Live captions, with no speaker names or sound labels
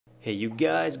Hey you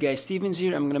guys, Guy Stevens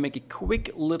here. I'm gonna make a quick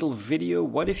little video.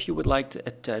 What if you would like to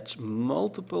attach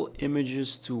multiple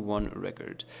images to one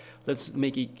record? Let's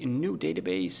make a new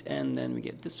database and then we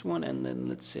get this one, and then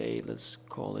let's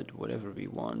call it whatever we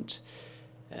want.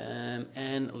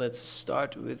 And let's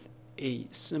start with a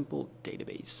simple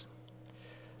database.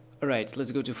 Alright,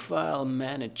 let's go to File,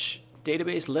 Manage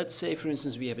Database. Let's say, for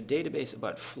instance, we have a database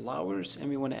about flowers and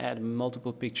we want to add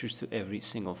multiple pictures to every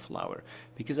single flower.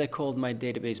 Because I called my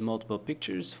database multiple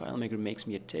pictures, FileMaker makes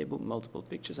me a table, multiple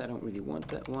pictures. I don't really want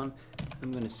that one.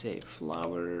 I'm going to say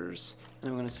flowers,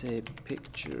 and I'm going to say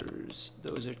pictures.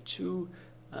 Those are two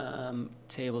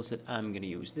tables that I'm going to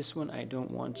use. This one I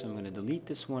don't want, so I'm going to delete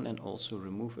this one and also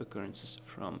remove occurrences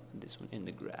from this one in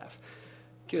the graph.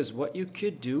 Because what you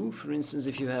could do, for instance,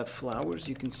 if you have flowers,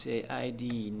 you can say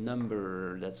ID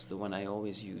number. That's the one I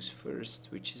always use first,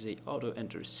 which is a auto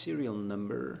enter serial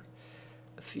number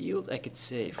field. I could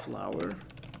say flower,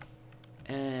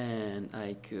 and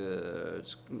I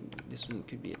could, this one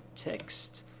could be a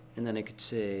text, and then I could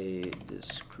say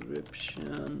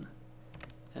description,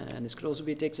 and this could also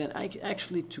be a text. And I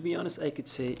actually, to be honest, I could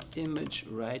say image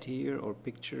right here, or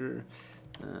picture,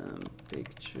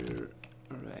 picture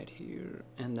right here,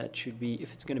 and that should be,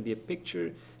 if it's going to be a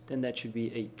picture, then that should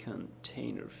be a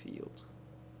container field.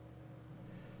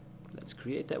 Let's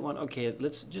create that one. Okay,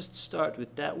 let's just start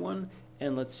with that one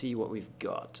and let's see what we've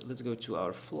got. Let's go to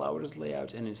our flowers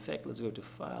layout, and in fact let's go to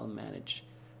File, Manage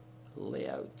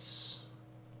Layouts,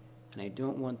 and I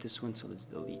don't want this one, so let's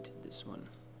delete this one.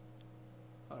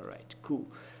 Alright, cool.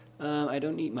 I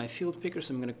don't need my field picker,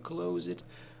 so I'm going to close it.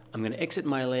 I'm going to exit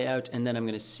my layout, and then I'm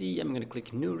going to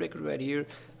click new record right here.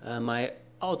 My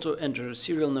auto enter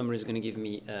serial number is going to give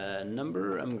me a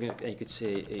number. I could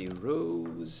say a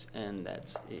rose, and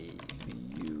that's a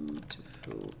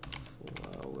beautiful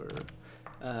flower.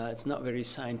 It's not very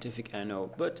scientific, I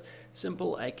know, but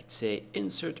simple. I could say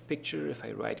insert picture. If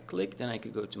I right click, then I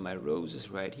could go to my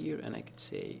roses right here, and I could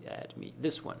say add me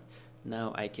this one.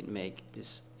 Now I can make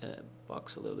this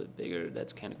box a little bit bigger.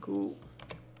 That's kind of cool.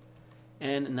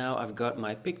 And now I've got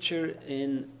my picture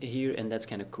in here, and that's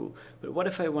kind of cool. But what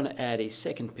if I want to add a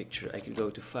second picture? I could go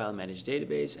to File, Manage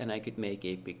Database, and I could make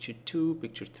a picture 2,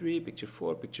 picture 3, picture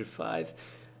 4, picture 5.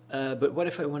 But what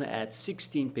if I want to add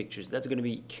 16 pictures? That's going to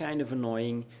be kind of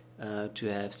annoying to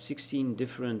have 16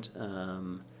 different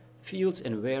fields,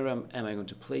 and where am I going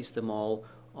to place them all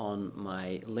on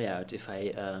my layout? If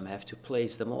I have to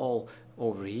place them all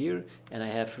over here, and I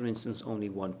have, for instance, only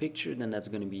one picture, then that's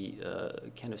going to be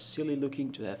kind of silly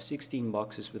looking to have 16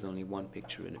 boxes with only one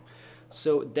picture in it.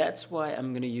 So that's why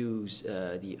I'm going to use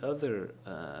the other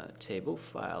table,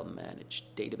 File, Manage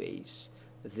Database,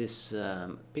 this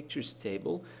pictures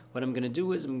table. What I'm going to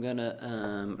do is I'm going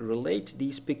to relate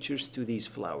these pictures to these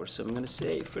flowers. So I'm going to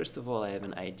say, first of all, I have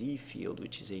an ID field,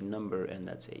 which is a number, and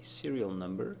that's a serial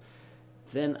number.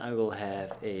 Then I will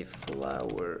have a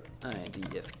flower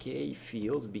IDFK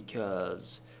field,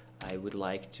 because I would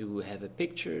like to have a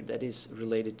picture that is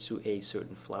related to a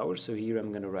certain flower. So here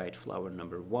I'm going to write flower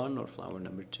number 1 or flower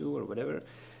number 2 or whatever.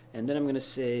 And then I'm going to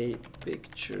say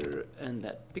picture, and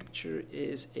that picture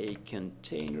is a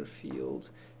container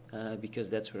field, because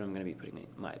that's where I'm going to be putting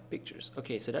my pictures.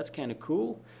 Okay, so that's kind of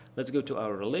cool. Let's go to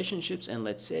our relationships, and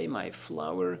let's say my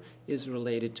flower is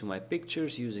related to my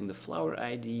pictures using the flower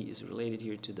ID is related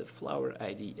here to the flower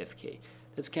ID FK.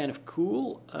 That's kind of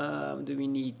cool. Do we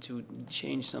need to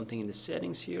change something in the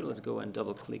settings here? Let's go and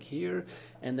double click here,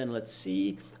 and then let's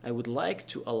see. I would like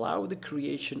to allow the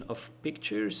creation of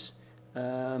pictures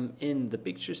in the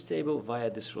pictures table via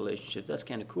this relationship. That's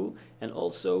kind of cool. And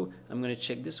also I'm going to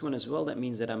check this one as well. That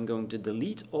means that I'm going to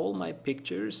delete all my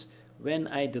pictures when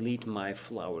I delete my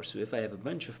flower. So if I have a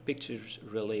bunch of pictures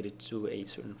related to a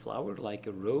certain flower, like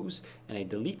a rose, and I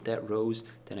delete that rose,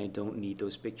 then I don't need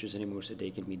those pictures anymore, so they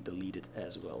can be deleted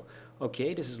as well.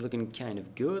 Okay, this is looking kind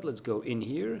of good. Let's go in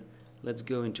here. Let's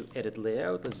go into Edit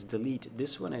Layout. Let's delete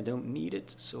this one. I don't need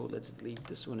it, so let's delete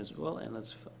this one as well. And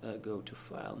let's go to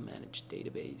File, Manage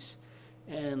Database.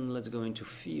 And let's go into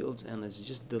Fields, and let's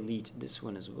just delete this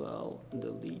one as well.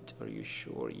 Delete, are you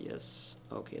sure? Yes.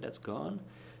 Okay, that's gone.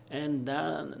 And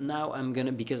now I'm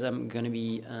gonna, because I'm gonna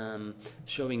be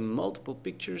showing multiple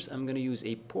pictures, I'm gonna use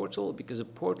a portal, because a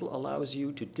portal allows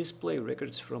you to display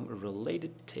records from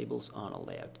related tables on a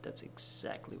layout. That's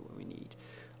exactly what we need.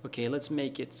 Okay, let's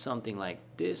make it something like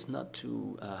this, not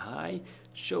too high.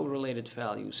 Show related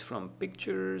values from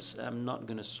pictures. I'm not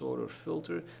gonna sort or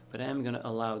filter, but I'm gonna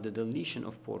allow the deletion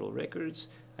of portal records.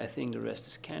 I think the rest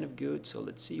is kind of good, so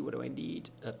let's see, what do I need?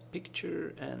 A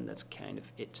picture, and that's kind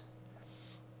of it.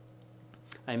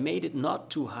 I made it not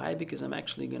too high because I'm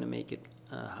actually going to make it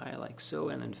high like so,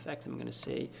 and in fact I'm going to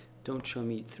say don't show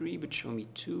me 3 but show me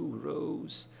 2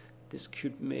 rows. This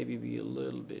could maybe be a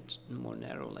little bit more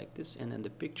narrow like this, and then the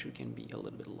picture can be a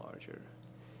little bit larger.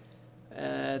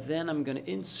 Then I'm going to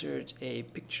insert a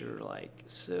picture like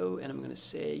so, and I'm going to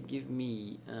say give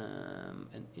me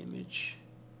an image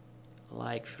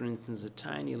like, for instance, a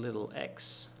tiny little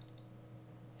X.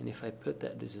 And if I put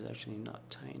that, this is actually not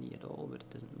tiny at all, but it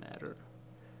doesn't matter.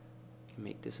 I can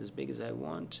make this as big as I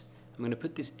want. I'm going to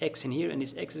put this X in here, and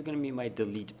this X is going to be my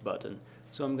delete button.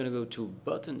 So I'm going to go to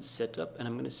button setup, and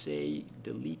I'm going to say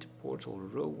delete portal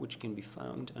row, which can be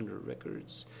found under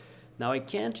records. Now I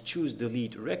can't choose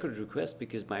delete record request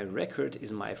because my record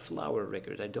is my flower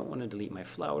record. I don't want to delete my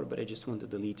flower, but I just want to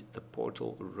delete the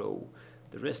portal row.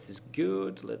 The rest is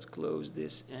good. Let's close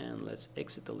this and let's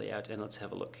exit the layout and let's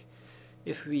have a look.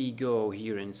 If we go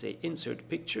here and say insert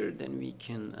picture, then we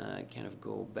can kind of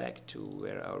go back to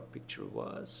where our picture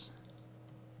was.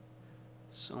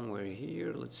 Somewhere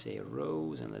here, let's say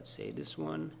rows, and let's say this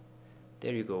one.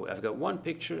 There you go. I've got one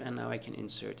picture, and now I can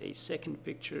insert a second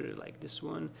picture like this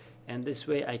one. And this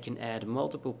way I can add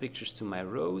multiple pictures to my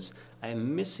rows.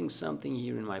 I'm missing something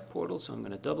here in my portal, so I'm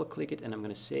going to double click it and I'm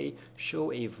going to say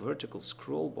show a vertical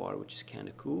scroll bar, which is kind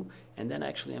of cool. And then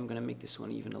actually I'm going to make this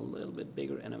one even a little bit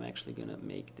bigger, and I'm actually going to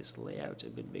make this layout a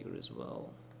bit bigger as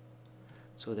well.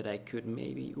 So that I could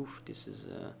maybe, this is,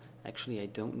 actually I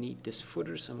don't need this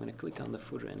footer, so I'm going to click on the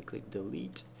footer and click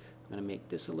delete. I'm going to make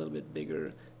this a little bit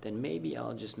bigger, then maybe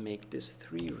I'll just make this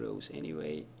 3 rows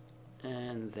anyway.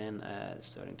 And then it's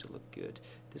starting to look good.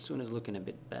 This one is looking a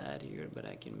bit bad here, but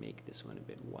I can make this one a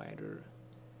bit wider.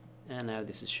 And now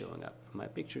this is showing up. My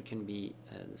picture can be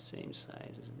the same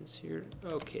size as this here.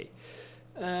 Okay.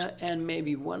 And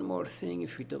maybe one more thing,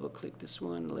 if we double click this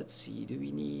one, let's see, do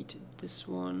we need this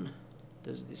one?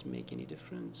 Does this make any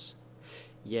difference?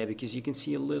 Yeah, because you can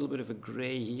see a little bit of a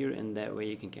gray here, and that way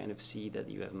you can kind of see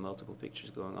that you have multiple pictures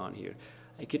going on here.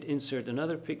 I could insert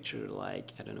another picture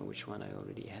like, I don't know which one I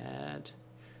already had,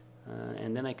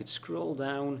 and then I could scroll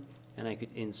down and I could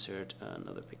insert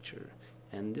another picture.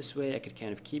 And this way I could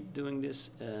kind of keep doing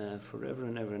this forever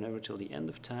and ever and ever till the end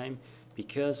of time,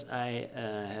 because I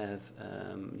have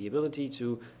the ability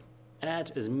to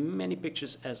add as many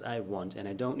pictures as I want, and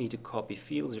I don't need to copy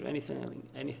fields or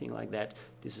anything like that.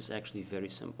 This is actually very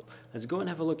simple. Let's go and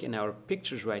have a look in our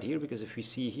pictures right here, because if we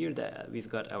see here that we've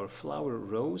got our flower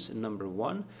rows in number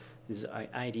 1, this is our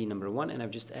ID number 1, and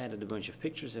I've just added a bunch of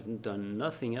pictures. I've done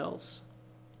nothing else.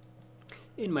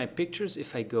 In my pictures,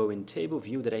 if I go in table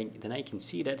view, then I can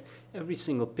see that every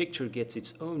single picture gets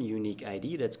its own unique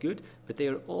ID. That's good, but they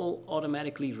are all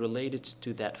automatically related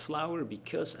to that flower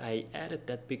because I added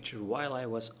that picture while I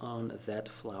was on that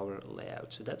flower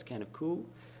layout. So that's kind of cool.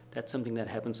 That's something that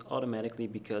happens automatically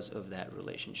because of that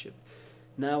relationship.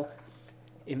 Now,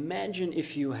 imagine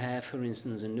if you have, for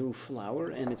instance, a new flower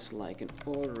and it's like an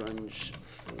orange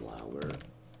flower.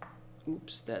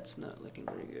 Oops, that's not looking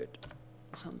very good.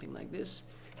 Something like this,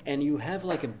 and you have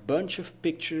like a bunch of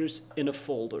pictures in a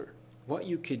folder. What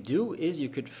you could do is you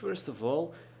could first of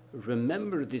all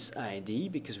remember this ID,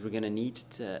 because we're going to need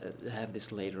to have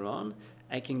this later on.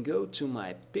 I can go to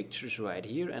my pictures right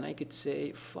here and I could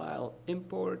say file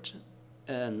import,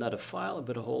 not a file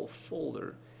but a whole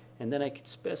folder, and then I could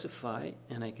specify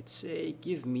and I could say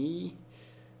give me,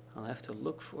 I'll have to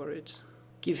look for it,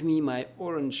 give me my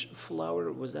orange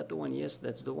flower. Was that the one? Yes,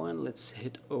 that's the one. Let's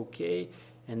hit OK.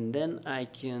 And then I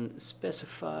can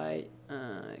specify,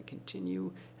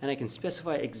 continue, and I can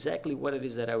specify exactly what it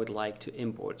is that I would like to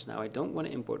import. Now, I don't want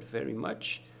to import very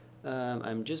much.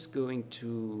 I'm just going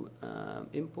to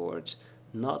import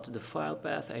not the file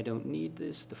path. I don't need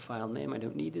this. The file name, I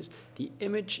don't need this. The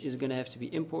image is going to have to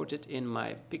be imported in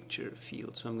my picture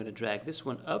field. So I'm going to drag this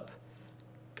one up.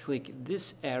 Click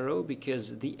this arrow,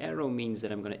 because the arrow means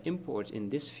that I'm going to import in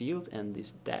this field, and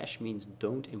this dash means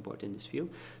don't import in this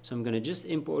field. So I'm going to just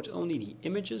import only the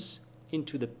images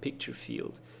into the picture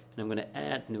field, and I'm going to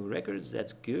add new records.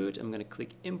 That's good. I'm going to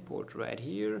click import right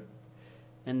here,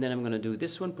 and then I'm going to do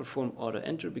this one, perform auto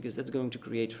enter, because that's going to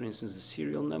create, for instance, the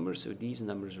serial number, so these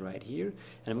numbers right here.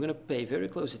 And I'm going to pay very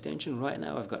close attention. Right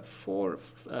now I've got 4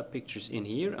 pictures in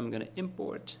here. I'm going to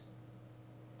import,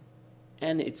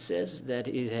 and it says that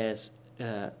it has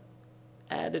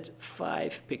added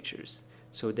 5 pictures.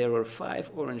 So there are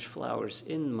 5 orange flowers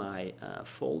in my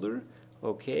folder.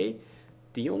 Okay.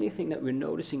 The only thing that we're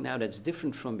noticing now that's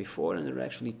different from before, and there are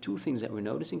actually 2 things that we're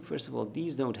noticing. First of all,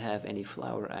 these don't have any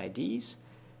flower IDs.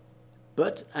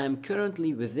 but I'm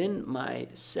currently within my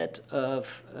set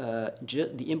of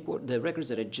the records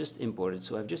that I just imported.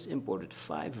 So I've just imported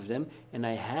 5 of them, and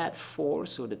I had 4,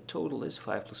 so the total is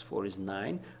 5 plus 4 is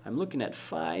 9. I'm looking at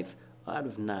 5 out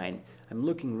of 9. I'm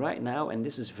looking right now, and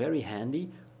this is very handy,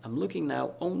 I'm looking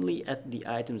now only at the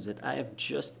items that I have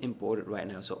just imported right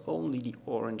now, so only the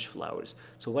orange flowers.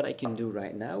 So what I can do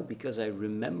right now, because I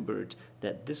remembered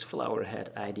that this flower had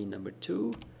ID number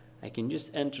 2, I can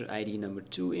just enter ID number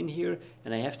 2 in here,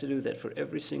 and I have to do that for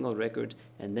every single record,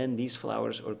 and then these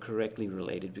flowers are correctly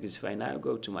related, because if I now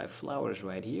go to my flowers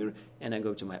right here and I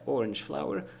go to my orange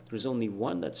flower, there's only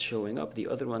one that's showing up, the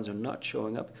other ones are not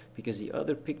showing up because the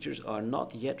other pictures are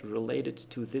not yet related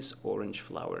to this orange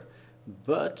flower.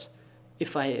 But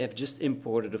if I have just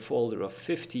imported a folder of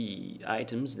 50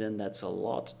 items, then that's a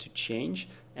lot to change,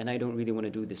 and I don't really want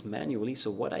to do this manually.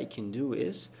 So what I can do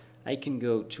is I can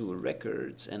go to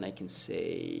records and I can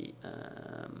say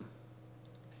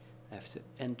I have to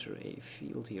enter a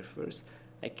field here first.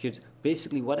 I could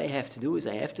basically, what I have to do is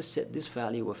I have to set this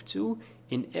value of 2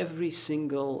 in every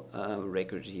single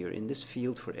record here, in this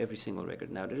field for every single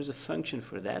record. Now there's a function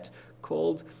for that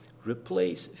called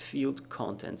replace field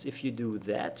contents. If you do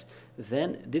that,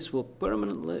 then this will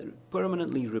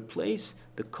permanently replace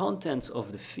the contents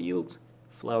of the field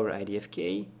flower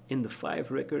IDFK in the 5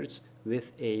 records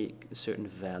with a certain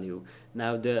value.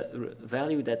 Now the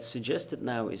value that's suggested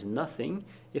now is nothing.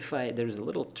 There's a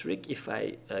little trick. If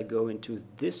I go into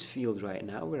this field right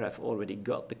now where I've already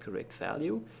got the correct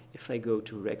value, if I go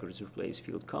to records replace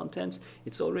field contents,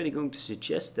 it's already going to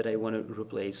suggest that I want to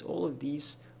replace all of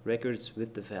these records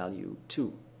with the value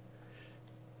 2.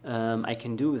 I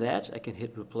can do that. I can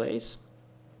hit replace,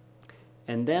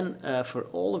 and then for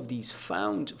all of these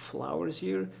found flowers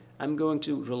here, I'm going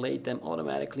to relate them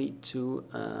automatically to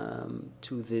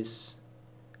this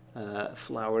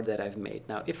flower that I've made.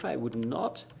 Now if I would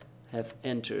not have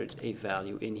entered a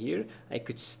value in here, I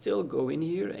could still go in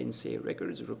here and say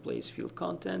records replace field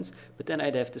contents, but then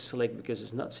I'd have to select, because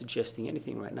it's not suggesting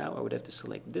anything right now, I would have to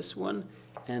select this one,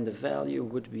 and the value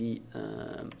would be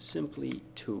simply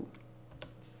 2.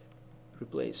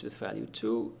 Replace with value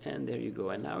 2, and there you go.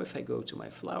 And now if I go to my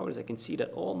flowers, I can see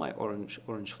that all my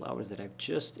orange flowers that I've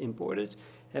just imported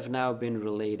have now been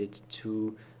related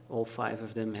to, all 5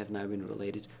 of them have now been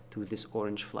related to this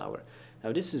orange flower.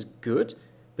 Now this is good,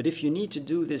 but if you need to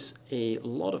do this a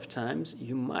lot of times,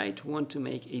 you might want to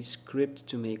make a script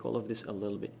to make all of this a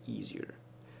little bit easier.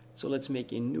 So let's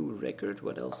make a new record.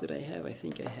 What else did I have? I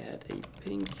think I had a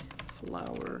pink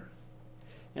flower.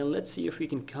 And let's see if we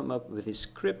can come up with a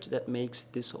script that makes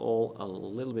this all a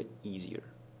little bit easier.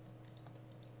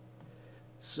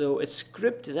 So a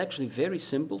script is actually very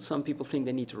simple. Some people think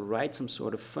they need to write some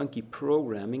sort of funky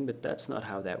programming, but that's not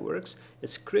how that works. A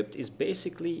script is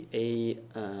basically a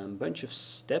bunch of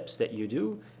steps that you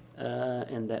do,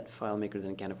 and that FileMaker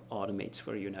then kind of automates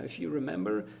for you. Now, if you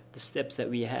remember the steps that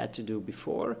we had to do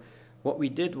before, what we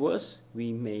did was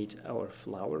we made our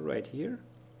flower right here.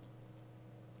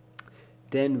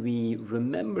 Then we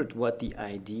remembered what the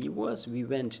ID was. We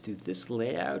went to this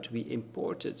layout, we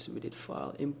did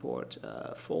file import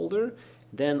folder.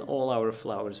 Then all our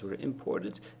flowers were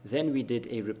imported. Then we did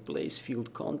a replace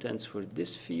field contents for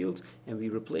this field, and we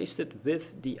replaced it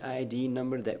with the ID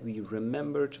number that we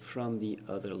remembered from the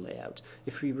other layout.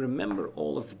 If we remember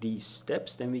all of these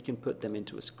steps, then we can put them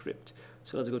into a script.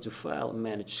 So let's go to File,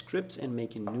 Manage Scripts, and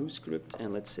make a new script.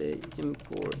 And let's say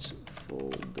import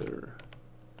folder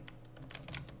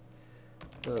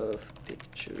of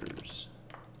pictures.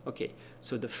 Okay,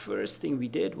 so the first thing we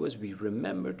did was we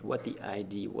remembered what the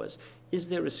ID was. Is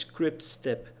there a script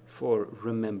step for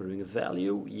remembering a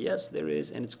value? Yes, there is,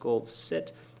 and it's called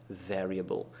set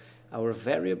variable. Our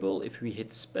variable, if we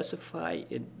hit specify,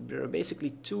 there are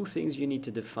basically 2 things you need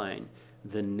to define: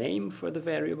 the name for the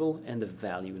variable and the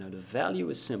value. Now the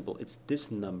value is simple, it's this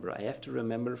number. I have to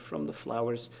remember from the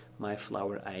flowers my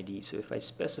flower ID. So if I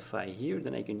specify here,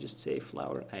 then I can just say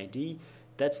flower ID.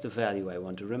 That's the value I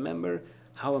want to remember.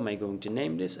 How am I going to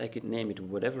name this? I could name it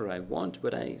whatever I want,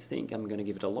 but I think I'm going to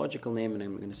give it a logical name, and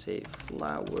I'm going to say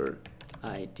flower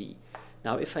ID.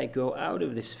 Now if I go out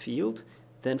of this field,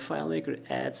 then FileMaker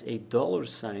adds a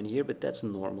 $sign here, but that's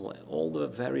normal. All the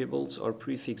variables are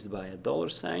prefixed by a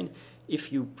 $sign.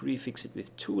 If you prefix it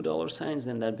with 2 $signs,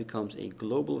 then that becomes a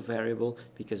global variable,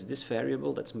 because this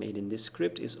variable that's made in this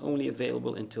script is only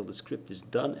available until the script is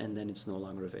done, and then it's no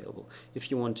longer available. If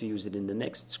you want to use it in the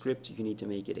next script, you need to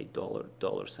make it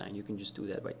a $sign. You can just do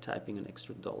that by typing an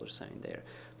extra $sign there.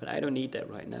 But I don't need that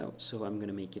right now, so I'm going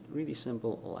to make it really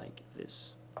simple like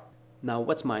this. Now,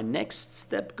 what's my next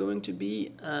step going to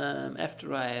be?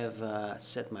 After I have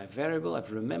set my variable,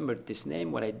 I've remembered this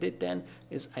name. What I did then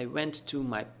is I went to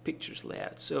my pictures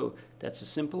layout. So that's a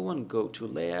simple one. Go to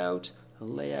layout,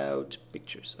 layout,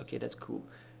 pictures. Okay, that's cool.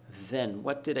 Then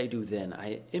what did I do then?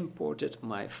 I imported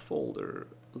my folder.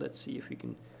 Let's see if we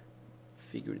can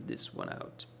figure this one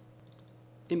out.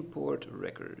 Import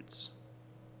records.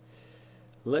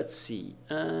 Let's see,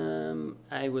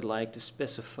 I would like to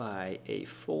specify a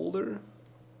folder,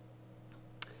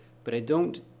 but I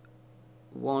don't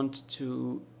want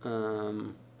to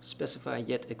specify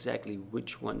yet exactly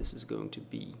which one this is going to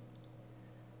be.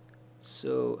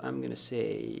 So I'm going to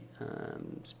say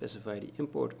specify the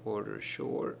import order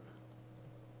sure.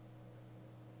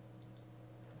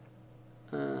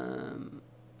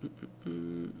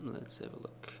 Let's have a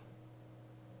look.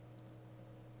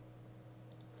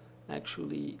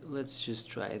 Actually, let's just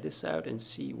try this out and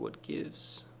see what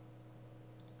gives.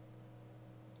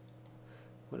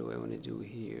 What do I want to do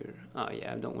here? Oh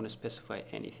yeah, I don't want to specify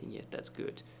anything yet. That's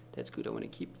good. That's good. I want to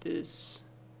keep this.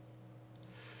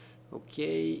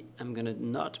 Okay, I'm gonna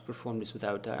not perform this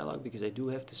without dialog because I do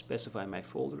have to specify my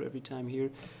folder every time here.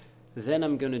 Then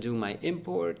I'm gonna do my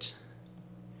import,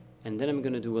 and then I'm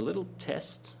gonna do a little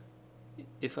test.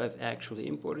 If I've actually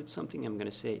imported something, I'm gonna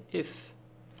say if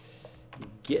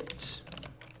get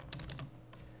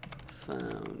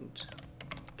found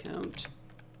count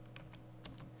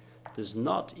does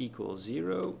not equal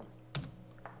 0,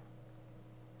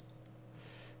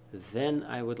 then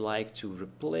I would like to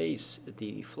replace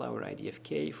the flower ID of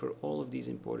k for all of these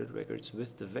imported records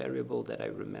with the variable that I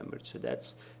remembered. So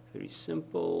that's very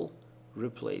simple.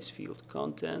 Replace field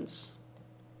contents.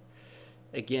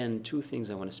 Again, two things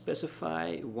I want to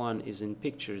specify. One is in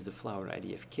pictures, the flower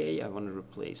ID of k. I want to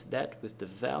replace that with the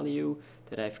value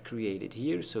that I've created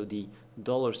here. So the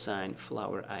 $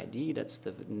 flower ID, that's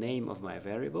the name of my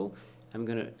variable. I'm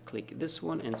going to click this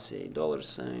one and say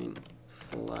 $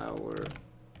 flower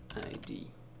ID.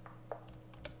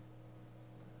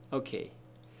 Okay.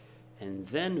 And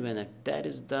then when that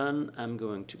is done, I'm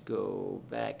going to go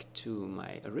back to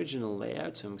my original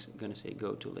layout. So I'm going to say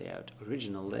go to layout,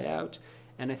 original layout.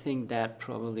 And I think that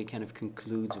probably kind of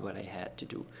concludes what I had to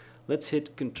do. Let's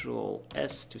hit Control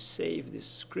S to save this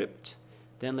script.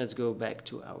 Then let's go back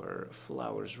to our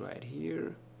flowers right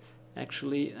here.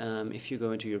 Actually, if you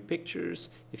go into your pictures,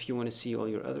 if you want to see all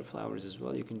your other flowers as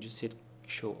well, you can just hit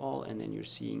show all, and then you're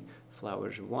seeing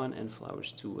flowers 1 and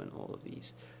flowers 2 and all of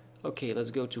these. Okay, let's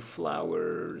go to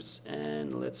flowers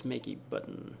and let's make a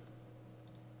button.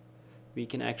 We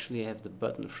can actually have the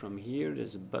button from here.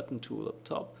 There's a button tool up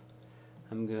top.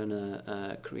 I'm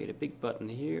gonna create a big button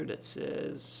here that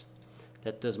says,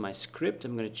 that does my script.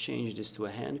 I'm gonna change this to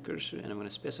a hand cursor, and I'm gonna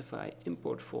specify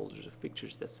import folders of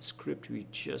pictures. That's the script we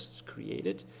just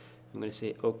created. I'm gonna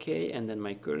say okay, and then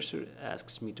my cursor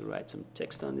asks me to write some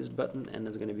text on this button, and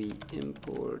that's gonna be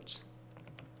import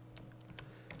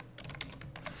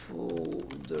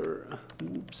folder,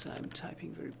 oops, I'm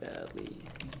typing very badly,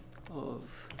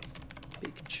 of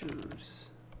pictures.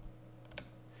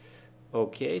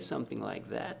 Okay, something like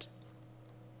that.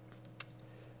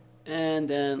 And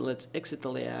then let's exit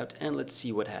the layout and let's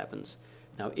see what happens.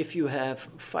 Now, if you have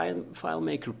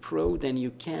FileMaker Pro, then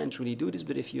you can't really do this,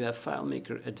 but if you have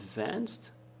FileMaker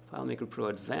Advanced, FileMaker Pro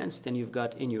Advanced, then you've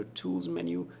got in your Tools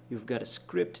menu, you've got a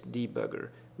script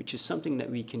debugger, which is something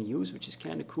that we can use, which is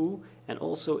kind of cool, and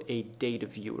also a data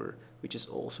viewer, which is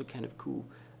also kind of cool.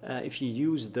 If you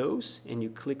use those and you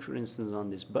click, for instance, on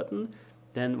this button,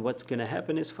 then what's going to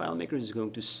happen is FileMaker is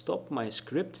going to stop my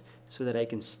script so that I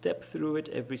can step through it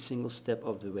every single step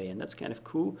of the way. And that's kind of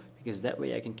cool because that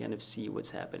way I can kind of see what's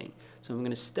happening. So I'm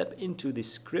going to step into this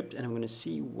script and I'm going to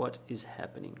see what is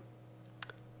happening.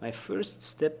 My first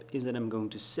step is that I'm going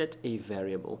to set a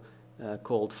variable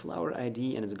called flower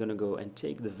ID, and it's going to go and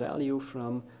take the value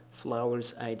from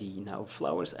flowers ID. Now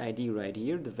flowers ID right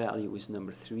here, the value is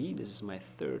number 3. This is my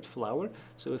third flower.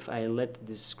 So if I let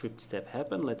this script step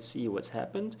happen, let's see what's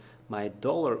happened. My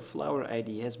 $flower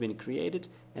ID has been created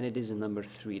and it is a number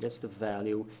 3. That's the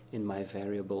value in my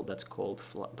variable that's called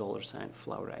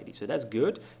 $flower ID. So that's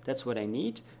good. That's what I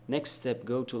need. Next step,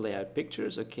 go to layout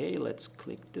pictures. Okay, let's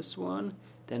click this one.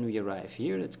 Then we arrive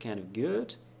here. That's kind of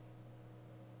good.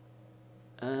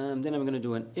 Then I'm going to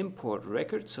do an import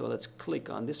record. So let's click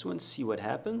on this one, see what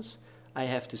happens. I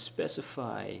have to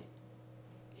specify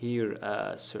here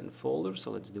a certain folder. So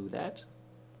let's do that.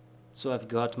 So I've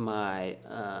got my,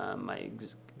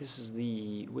 this is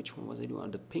the, which one was I doing?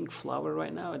 The pink flower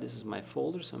right now. This is my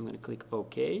folder. So I'm going to click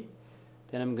OK.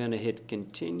 Then I'm going to hit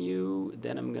continue.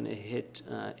 Then I'm going to hit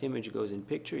image goes in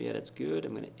picture. Yeah, that's good.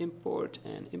 I'm going to import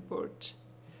and import.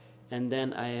 and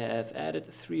then I have added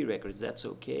 3 records. That's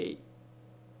okay.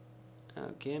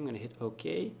 Okay, I'm going to hit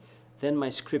OK. Then my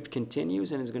script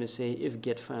continues and it's going to say if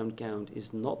get found count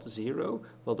is not 0.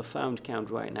 Well, the found count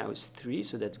right now is 3,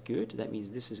 so that's good. That means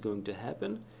this is going to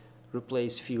happen.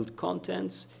 Replace field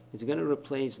contents. It's going to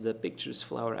replace the pictures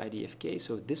flower ID FK,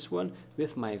 so this one,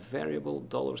 with my variable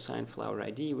 $ flower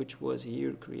ID, which was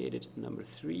here created number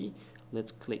 3.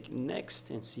 Let's click next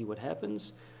and see what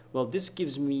happens. Well, this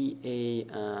gives me a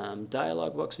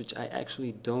dialog box which I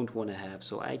actually don't want to have,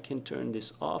 so I can turn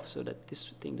this off so that this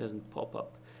thing doesn't pop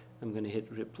up. I'm going to hit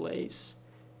replace,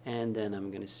 and then I'm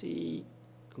going to see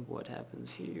what happens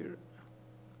here.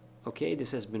 Okay,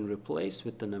 this has been replaced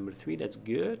with the number 3. That's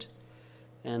good.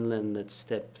 And then let's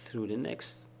step through the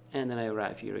next, and then I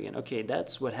arrive here again. Okay,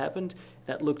 that's what happened.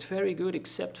 That looked very good,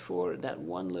 except for that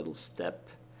one little step.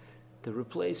 The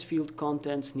replace field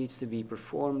contents needs to be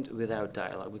performed without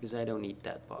dialog, because I don't need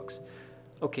that box.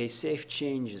 Okay, save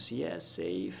changes. Yes,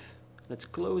 save. Let's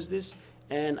close this.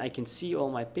 And I can see all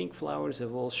my pink flowers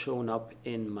have all shown up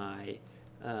in my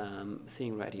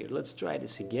thing right here. Let's try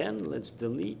this again. Let's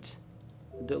delete,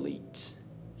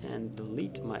 and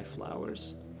delete my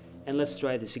flowers. And let's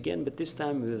try this again, but this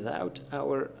time without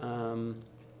our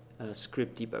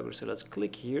script debugger. So let's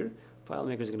click here.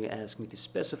 FileMaker is going to ask me to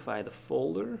specify the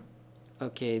folder.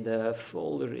 Okay, the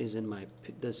folder is in my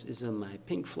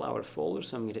pink flower folder,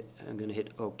 so I'm going to hit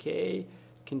OK.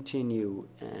 Continue,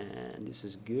 and this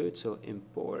is good, so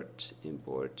import,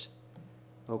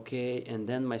 okay, and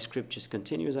then my script just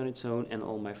continues on its own and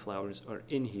all my flowers are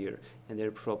in here and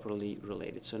they're properly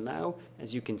related. So now,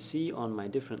 as you can see on my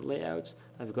different layouts,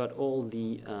 I've got all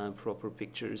the proper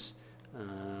pictures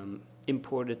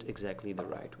imported exactly the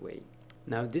right way.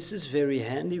 Now this is very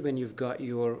handy when you've got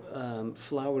your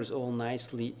flowers all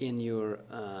nicely in your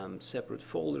separate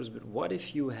folders, but what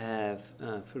if you have,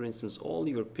 for instance, all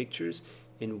your pictures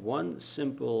in one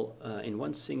single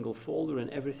folder and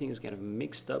everything is kind of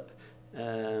mixed up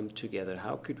together?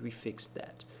 How could we fix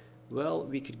that? Well,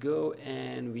 we could go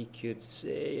and we could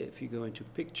say, if you go into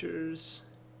pictures,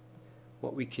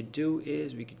 what we could do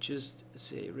is we could just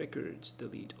say records,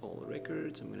 delete all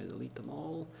records. I'm going to delete them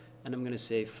all, and I'm going to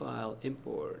say file,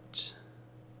 import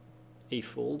a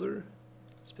folder,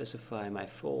 specify my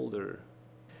folder.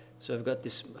 So I've got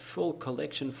this full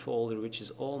collection folder, which is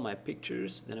all my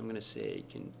pictures. Then I'm going to say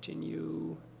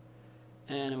continue,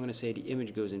 and I'm going to say the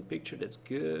image goes in picture. That's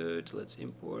good. Let's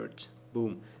import.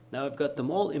 Boom. Now I've got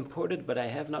them all imported, but I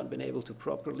have not been able to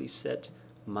properly set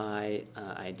my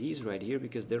IDs right here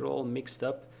because they're all mixed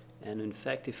up. And in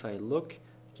fact, if I look,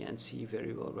 I can't see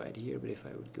very well right here, but if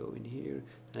I would go in here,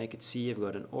 and I could see I've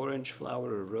got an orange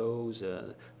flower, a rose,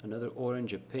 another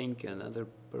orange, a pink, another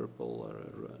purple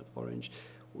or orange.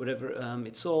 Whatever,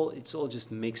 it's all just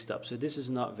mixed up, so this is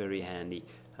not very handy.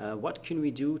 What can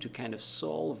we do to kind of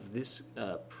solve this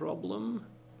problem?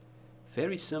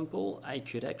 Very simple. I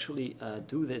could actually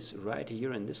do this right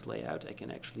here in this layout. I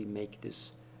can actually make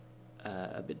this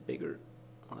a bit bigger,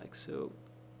 like so,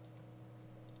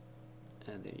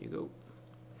 and there you go.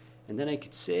 And then I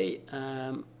could say,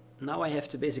 now I have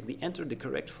to basically enter the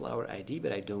correct flower ID,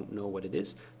 but I don't know what it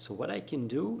is. So what I can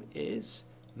do is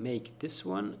make this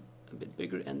one a bit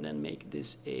bigger and then make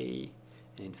this and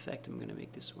in fact I'm going to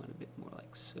make this one a bit more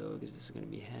like so, because this is going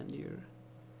to be handier.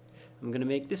 I'm going to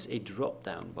make this a drop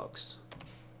down box,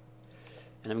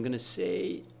 and I'm going to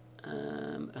say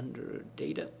under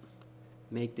data,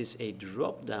 make this a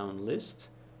drop down list,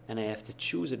 and I have to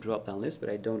choose a drop down list, but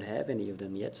I don't have any of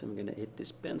them yet, so I'm going to hit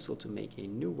this pencil to make a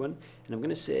new one, and I'm going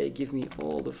to say give me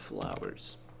all the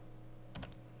flowers.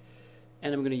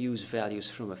 And I'm going to use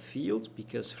values from a field,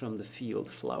 because from the field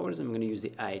flowers, I'm going to use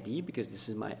the ID, because this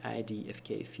is my ID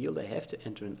FK field. I have to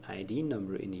enter an ID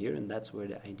number in here, and that's where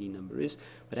the ID number is.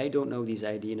 But I don't know these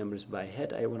ID numbers by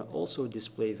head. I want to also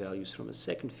display values from a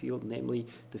second field, namely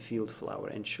the field flower,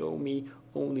 and show me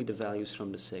only the values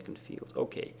from the second field.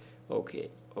 Okay,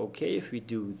 if we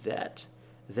do that,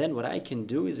 then what I can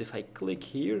do is if I click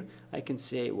here, I can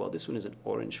say, well, this one is an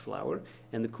orange flower.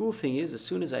 And the cool thing is, as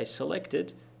soon as I select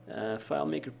it,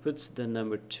 FileMaker puts the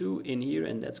number 2 in here,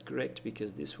 and that's correct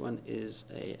because this one is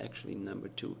actually number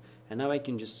 2. And now I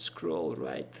can just scroll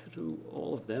right through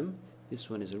all of them. This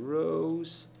one is a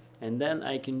rose, and then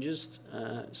I can just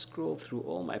scroll through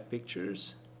all my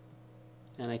pictures,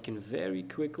 and I can very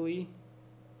quickly,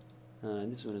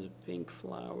 this one is a pink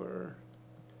flower.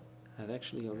 I've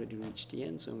actually already reached the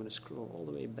end, so I'm going to scroll all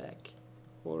the way back.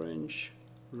 Orange,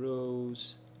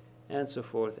 rose, and so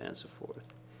forth and so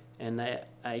forth. And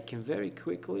I can very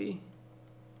quickly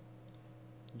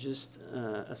just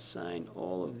assign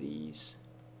all of these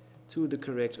to the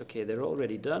correct, okay, they're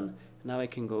already done. Now I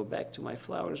can go back to my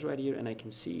flowers right here and I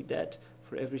can see that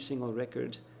for every single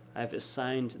record I've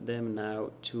assigned them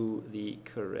now to the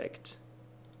correct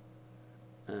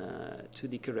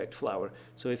flower.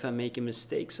 So if I make a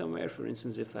mistake somewhere, for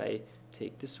instance, if I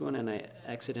take this one and I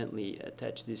accidentally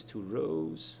attach this to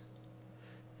rows,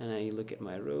 and I look at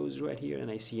my rows right here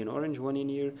and I see an orange one in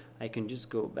here, I can just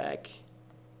go back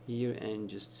here and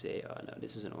just say, oh no,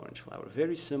 this is an orange flower.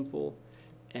 Very simple,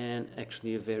 and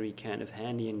actually a very kind of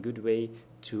handy and good way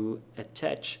to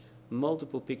attach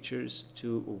multiple pictures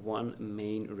to one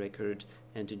main record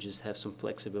and to just have some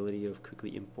flexibility of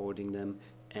quickly importing them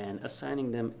and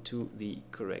assigning them to the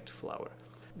correct flower.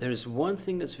 There's one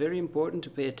thing that's very important to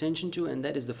pay attention to, and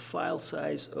that is the file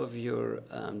size of your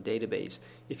database.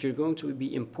 If you're going to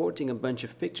be importing a bunch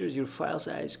of pictures, your file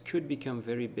size could become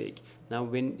very big. Now,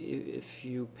 if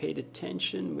you paid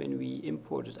attention when we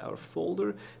imported our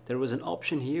folder, there was an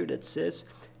option here that says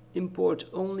import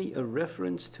only a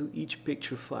reference to each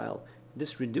picture file.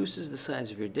 This reduces the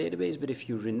size of your database, but if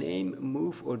you rename,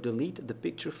 move, or delete the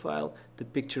picture file, the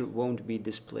picture won't be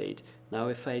displayed. Now,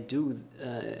 if I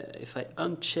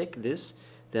uncheck this,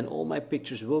 then all my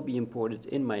pictures will be imported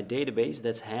in my database.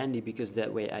 That's handy because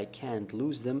that way I can't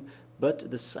lose them, but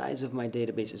the size of my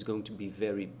database is going to be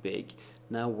very big.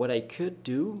 Now, what I could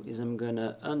do is I'm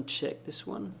gonna uncheck this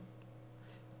one.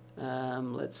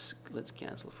 Let's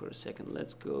cancel for a second.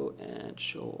 Let's go and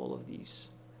show all of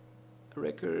these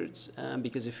records,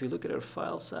 because if you look at our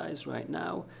file size right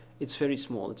now, it's very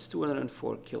small. It's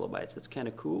 204 kilobytes. That's kind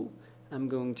of cool. I'm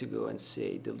going to go and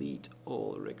say delete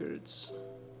all records.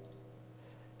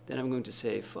 Then I'm going to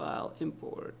say file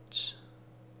import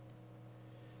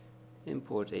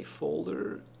a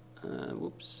folder.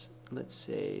 Whoops, let's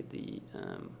say the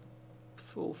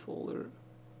full folder.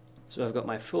 So I've got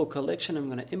my full collection. I'm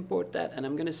going to import that, and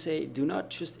I'm going to say do not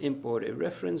just import a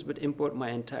reference, but import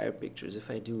my entire pictures.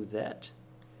 If I do that,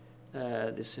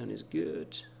 this one is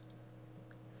good.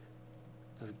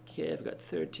 Okay, I've got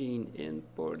 13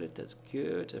 imported. That's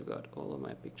good. I've got all of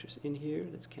my pictures in here.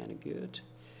 That's kind of good.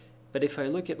 But if I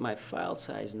look at my file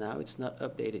size now, it's not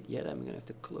updated yet. I'm going to have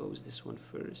to close this one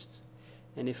first.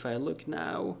 And if I look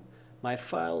now, my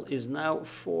file is now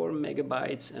 4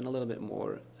 megabytes and a little bit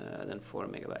more than 4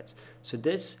 megabytes. So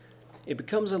it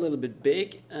becomes a little bit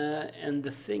big, and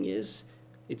the thing is,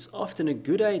 it's often a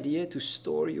good idea to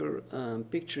store your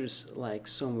pictures like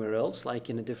somewhere else, like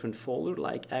in a different folder,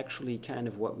 like actually kind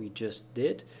of what we just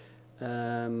did,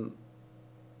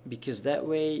 because that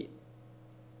way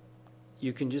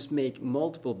you can just make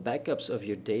multiple backups of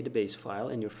your database file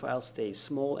and your file stays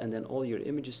small, and then all your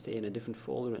images stay in a different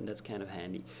folder, and that's kind of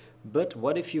handy. But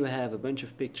what if you have a bunch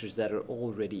of pictures that are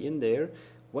already in there?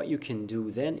 What you can do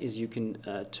then is you can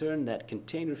turn that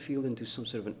container field into some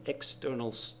sort of an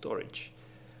external storage.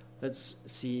 Let's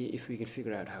see if we can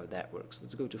figure out how that works.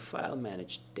 Let's go to File,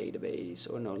 Manage Database,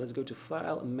 or no, let's go to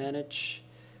File, Manage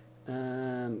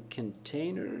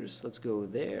Containers. Let's go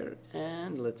there,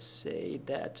 and let's say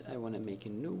that I want to make a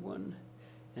new one,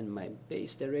 and my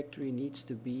base directory needs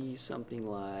to be something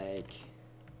like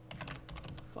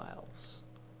files.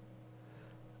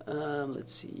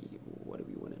 Let's see, what do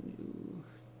we want to do?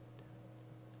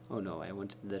 Oh no, I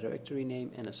wanted the directory name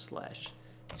and a slash.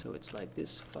 So it's like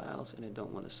this, files, and I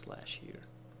don't want a slash here.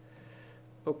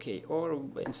 Okay, or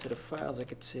instead of files, I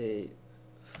could say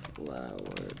flower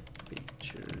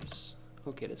pictures.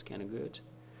 Okay, that's kind of good.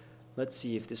 Let's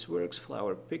see if this works.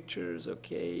 Flower pictures,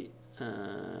 okay.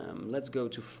 Let's go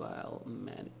to File,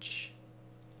 Manage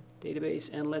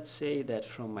Database, and let's say that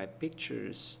from my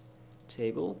pictures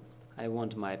table, I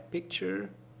want my picture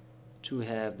to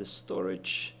have the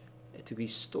storage to be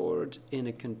stored in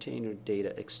a container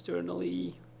data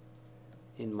externally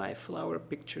in my flower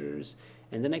pictures,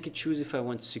 and then I could choose if I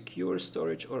want secure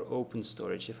storage or open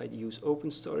storage. If I use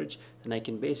open storage, then I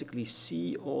can basically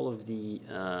see all of the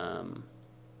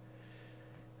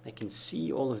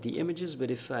images, but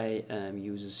if I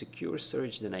use a secure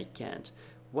storage, then I can't.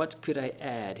 What could I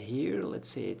add here? Let's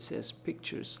say it says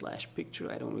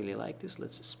picture/picture. I don't really like this.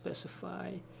 Let's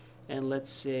specify, and let's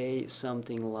say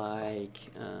something like,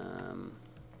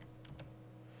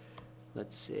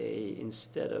 let's say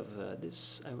instead of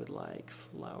this, I would like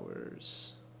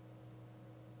flowers.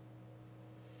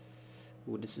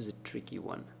 Oh, this is a tricky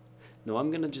one. No,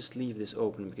 I'm gonna just leave this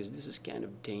open because this is kind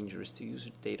of dangerous to use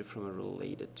data from a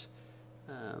related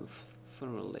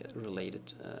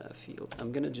field.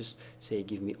 I'm gonna just say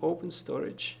give me open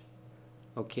storage.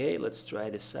 Okay, let's try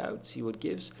this out, see what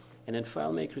gives. And then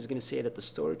FileMaker is going to say that the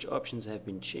storage options have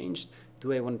been changed.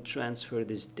 Do I want to transfer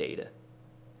this data?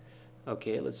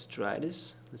 Okay, let's try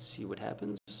this. Let's see what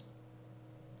happens.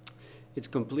 It's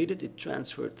completed. It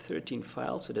transferred 13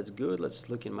 files, so that's good. Let's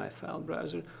look in my file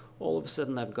browser. All of a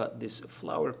sudden I've got this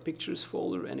flower pictures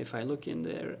folder, and if I look in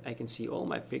there I can see all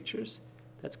my pictures.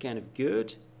 That's kind of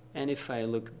good. And if I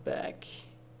look back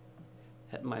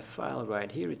at my file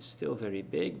right here, it's still very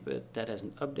big, but that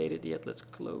hasn't updated yet. Let's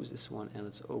close this one and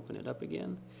let's open it up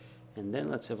again, and then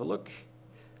let's have a look.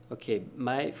 Okay,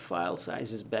 my file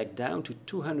size is back down to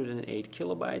 208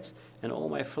 kilobytes, and all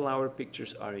my flower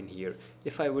pictures are in here.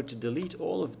 If I were to delete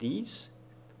all of these,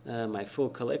 my full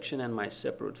collection and my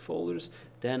separate folders,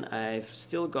 then I've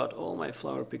still got all my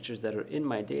flower pictures that are in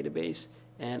my database,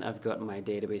 and I've got my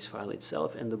database file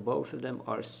itself, and both of them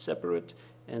are separate.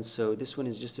 And so this one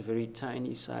is just a very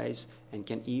tiny size and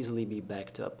can easily be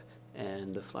backed up.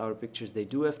 And the flower pictures, they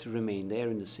do have to remain there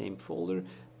in the same folder,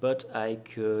 but I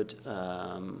could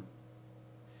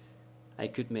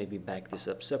maybe back this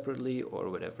up separately or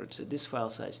whatever. So this file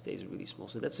size stays really small.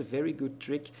 So that's a very good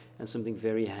trick and something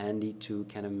very handy to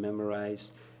kind of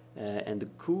memorize. And the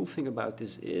cool thing about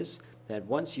this is that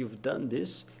once you've done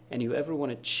this and you ever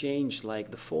want to change like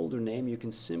the folder name, you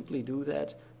can simply do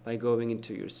that by going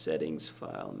into your settings,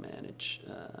 file, manage,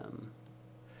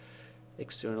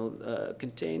 external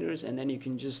containers, and then you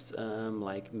can just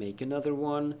like make another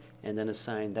one and then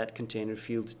assign that container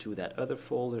field to that other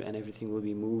folder, and everything will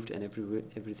be moved, and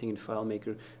everything in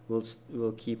FileMaker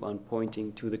will keep on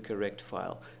pointing to the correct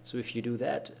file. So if you do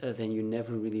that, then you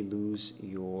never really lose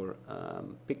your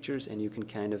pictures, and you can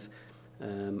kind of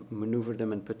maneuver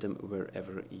them and put them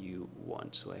wherever you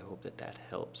want. So I hope that that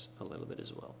helps a little bit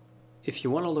as well. If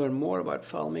you want to learn more about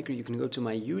FileMaker, you can go to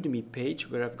my Udemy page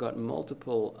where I've got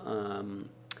multiple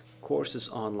courses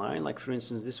online. Like for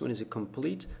instance, this one is a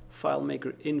complete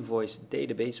FileMaker invoice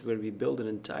database where we build an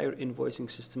entire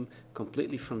invoicing system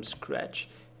completely from scratch.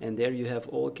 And there you have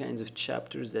all kinds of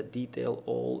chapters that detail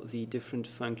all the different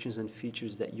functions and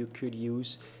features that you could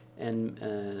use and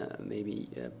maybe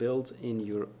build in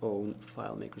your own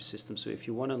FileMaker system. So if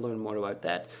you want to learn more about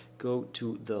that, go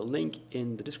to the link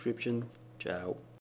in the description. Ciao.